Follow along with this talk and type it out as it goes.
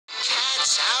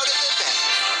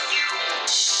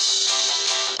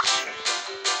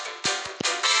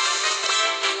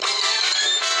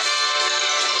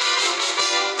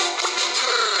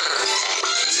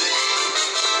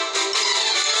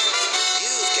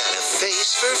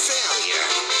face for failure.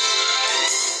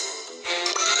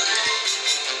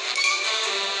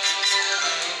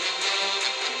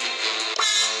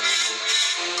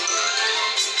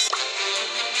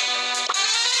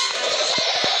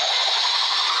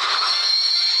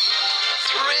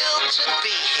 Thrilled to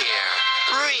be here,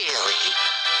 really.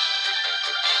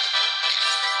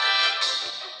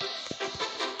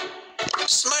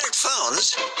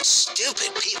 Smartphones,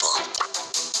 stupid people.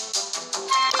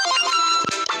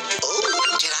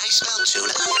 Oh, did I smell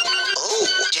tuna?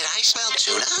 Oh, did I smell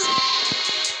tuna?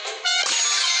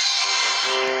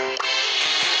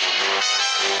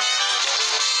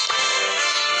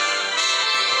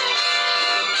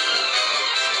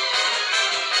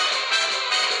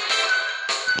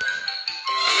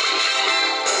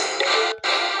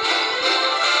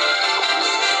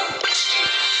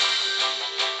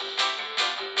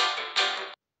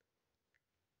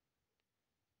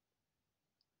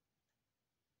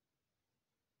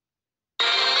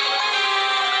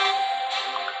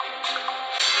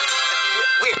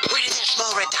 Where did that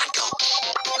small red dot go?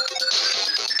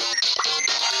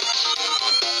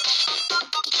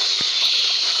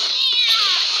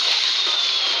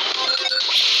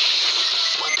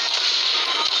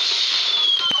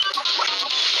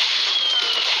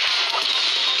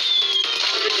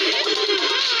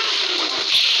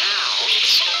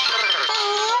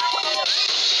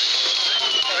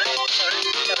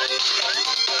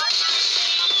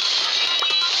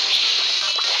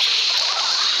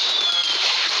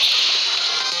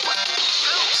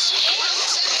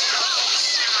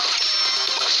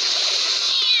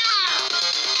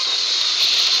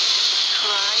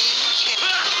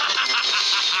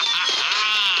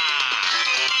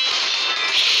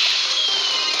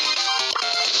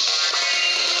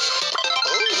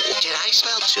 Did I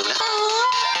smell tuna?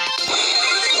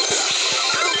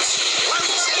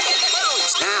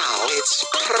 Now it's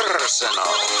personal.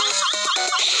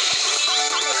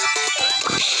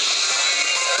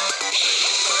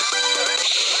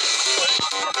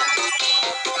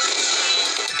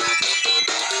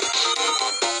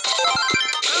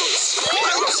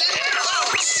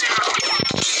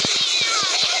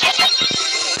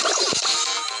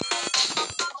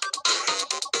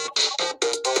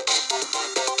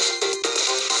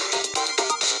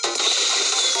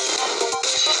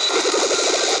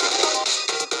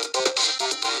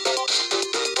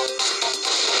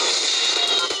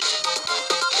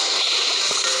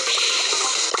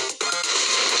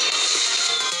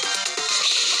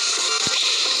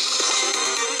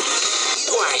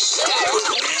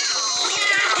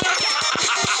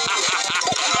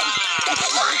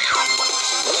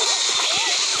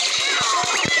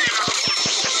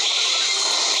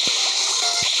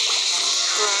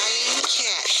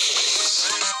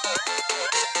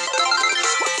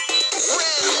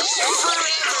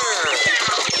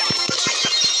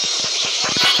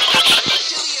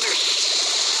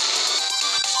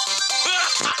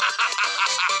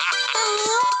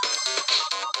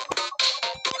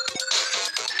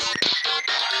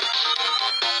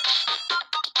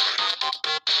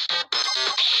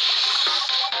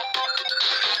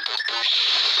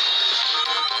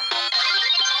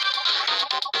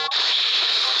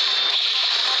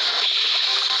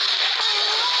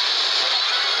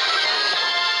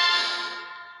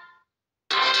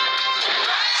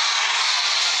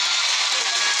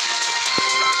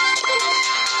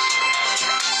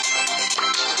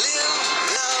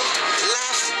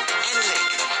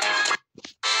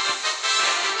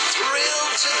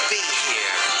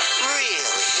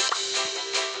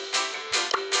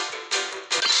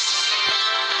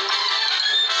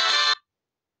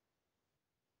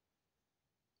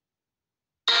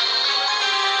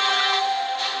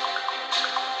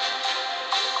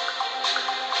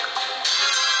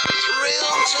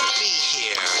 Thrilled to be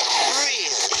here.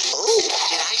 Really? Oh,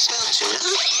 did I smell tuna?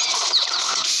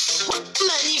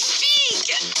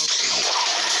 Magnifique!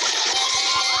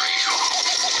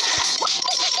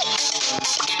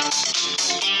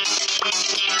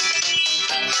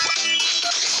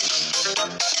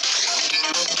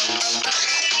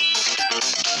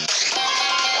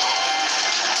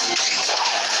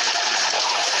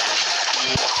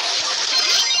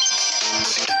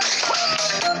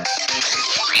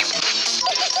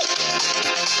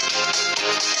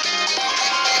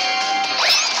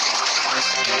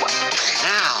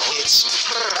 Now it's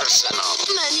personal.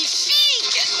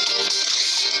 Magnifique!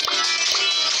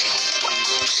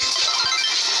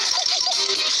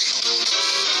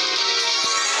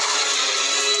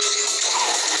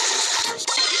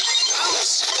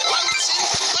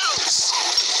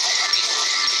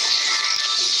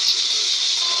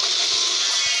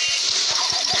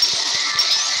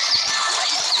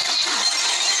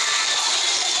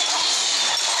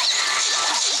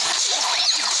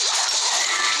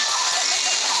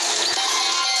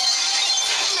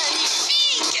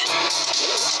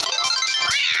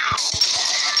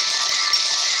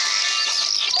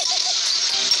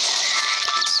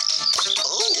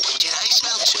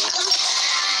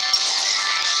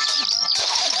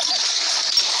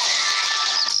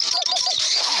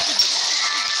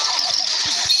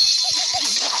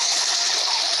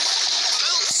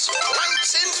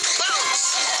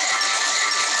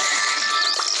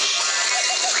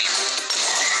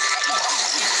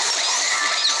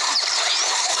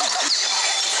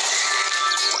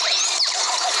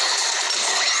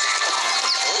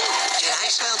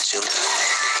 smell tuna?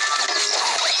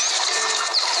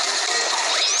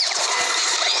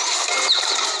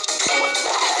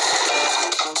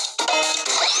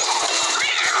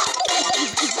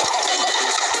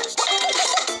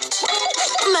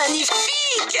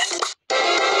 Magnifique!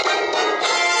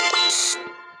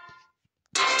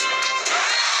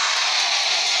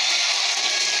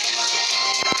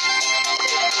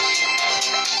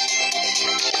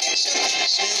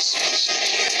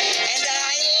 And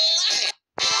I love it.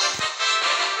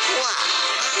 Wow,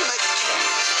 I'm a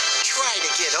cat. Try to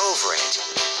get over it.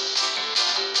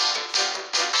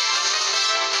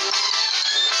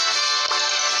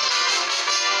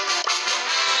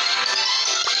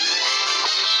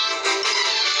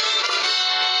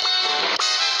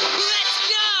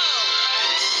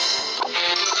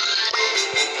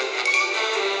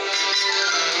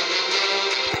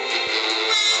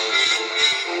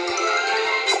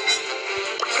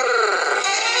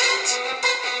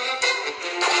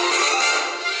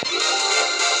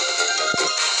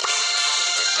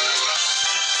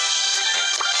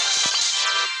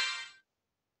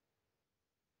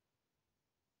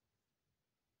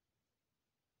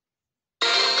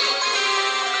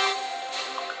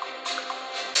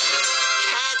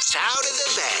 Cat's out of the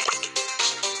bag.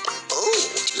 Oh,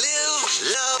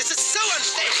 live, love. This is so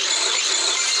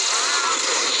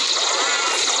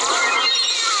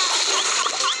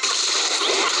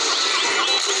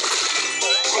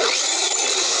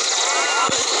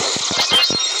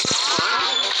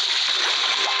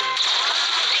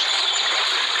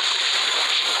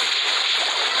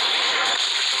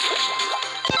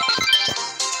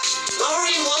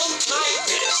Lori won't like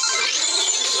this.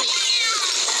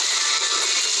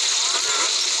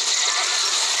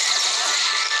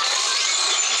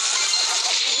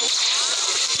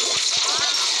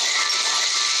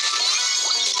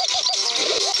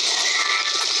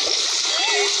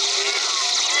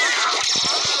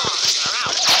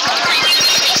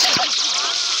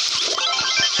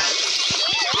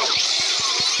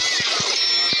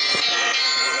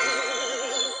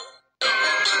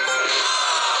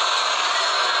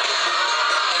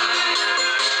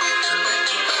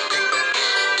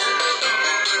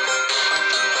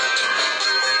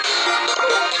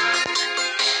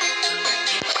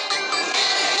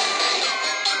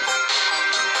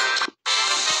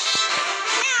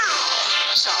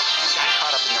 So, got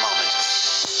caught up in the moment.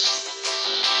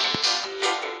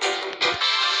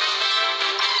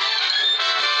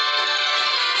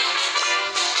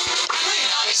 Play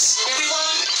nice,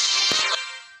 everyone.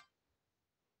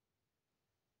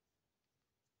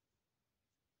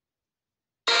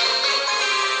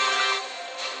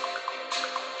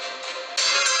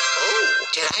 Oh,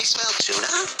 did I smell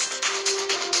tuna?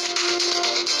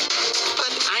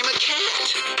 But I'm a cat.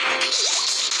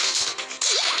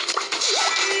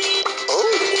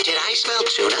 Oh, did I smell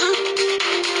tuna?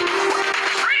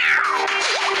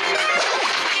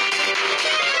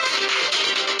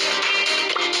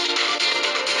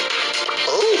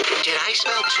 Oh, did I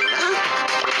smell tuna?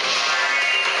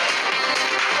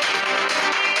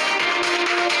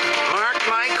 Mark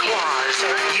my claws,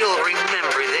 you'll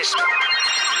remember this.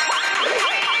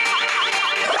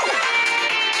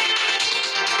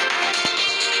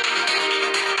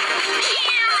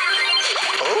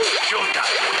 Oh,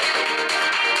 showtime.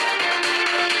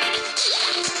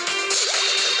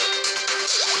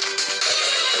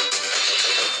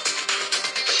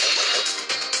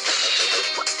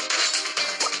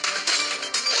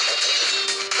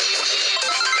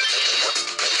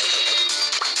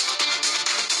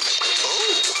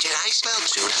 Oh, did I smell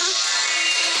tuna?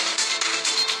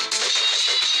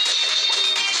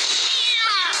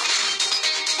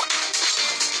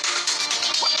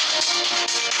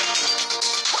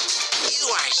 You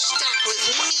are stuck with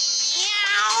me.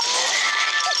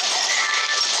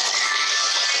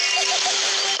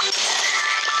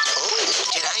 Oh,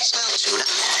 did I smell tuna?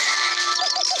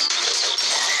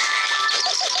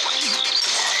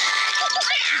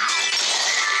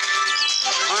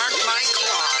 Mark my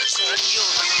claws.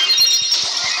 You'll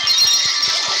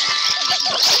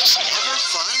Was this ever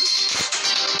fun?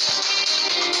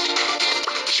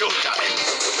 Showtime.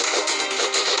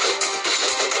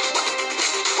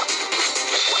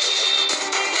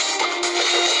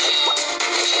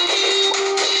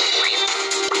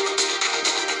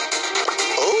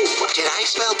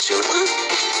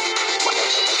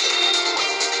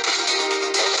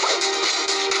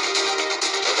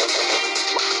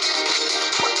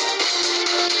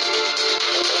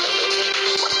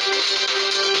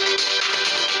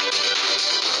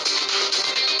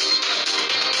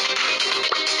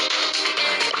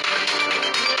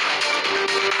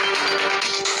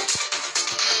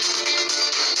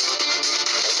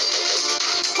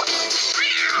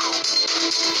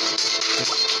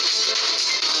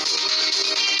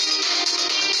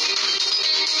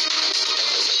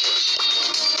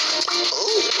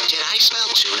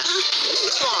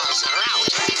 claws are out.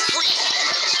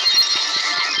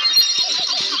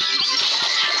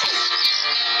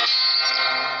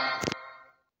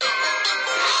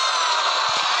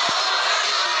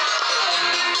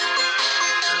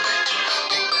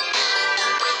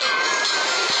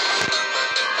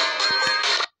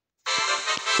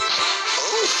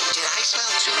 Oh, did I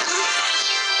smell tuna?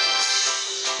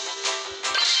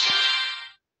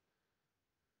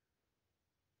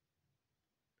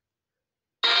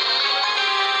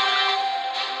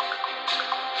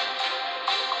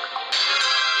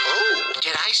 Oh,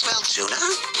 did I smell tuna?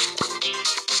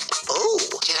 Oh,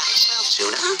 did I smell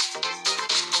tuna?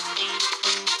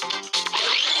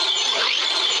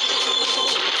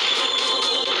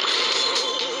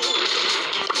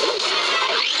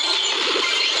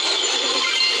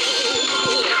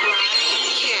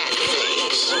 Cat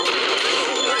face.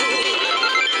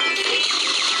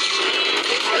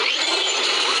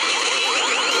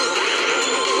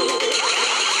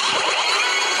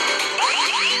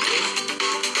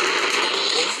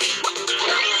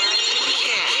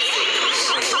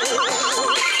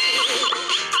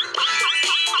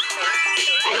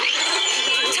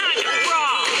 Time to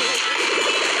brawl.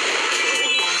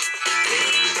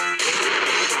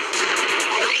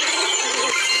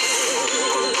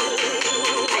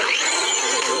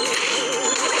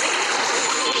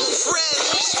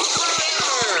 Friends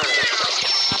forever.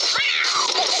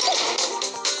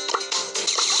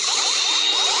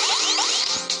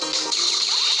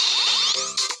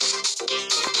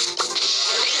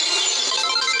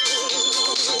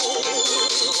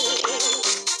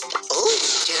 Oh,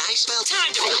 did I smell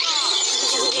Time to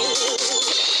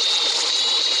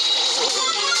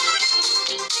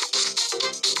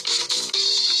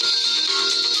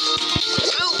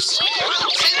Oops,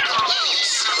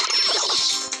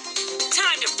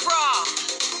 time to brawl.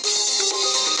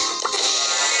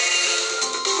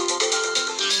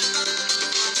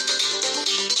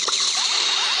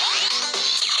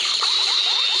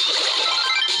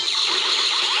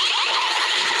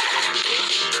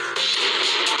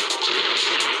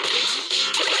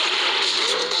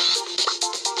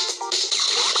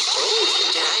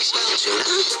 Oh, did I smell tuna?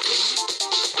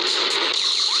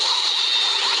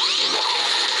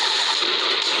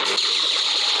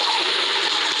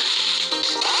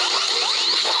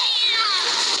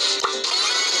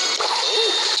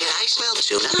 Oh, did I smell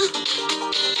tuna?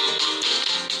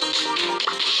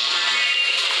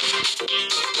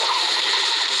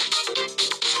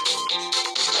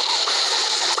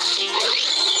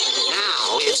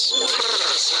 Now it's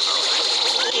personal.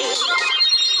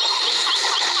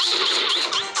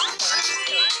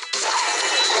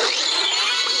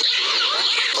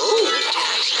 Oh, did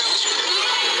I smell tuna?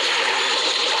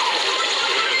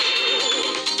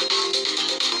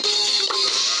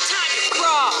 Time to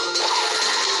brawl.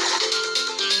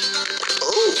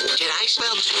 Oh, did I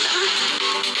smell tuna?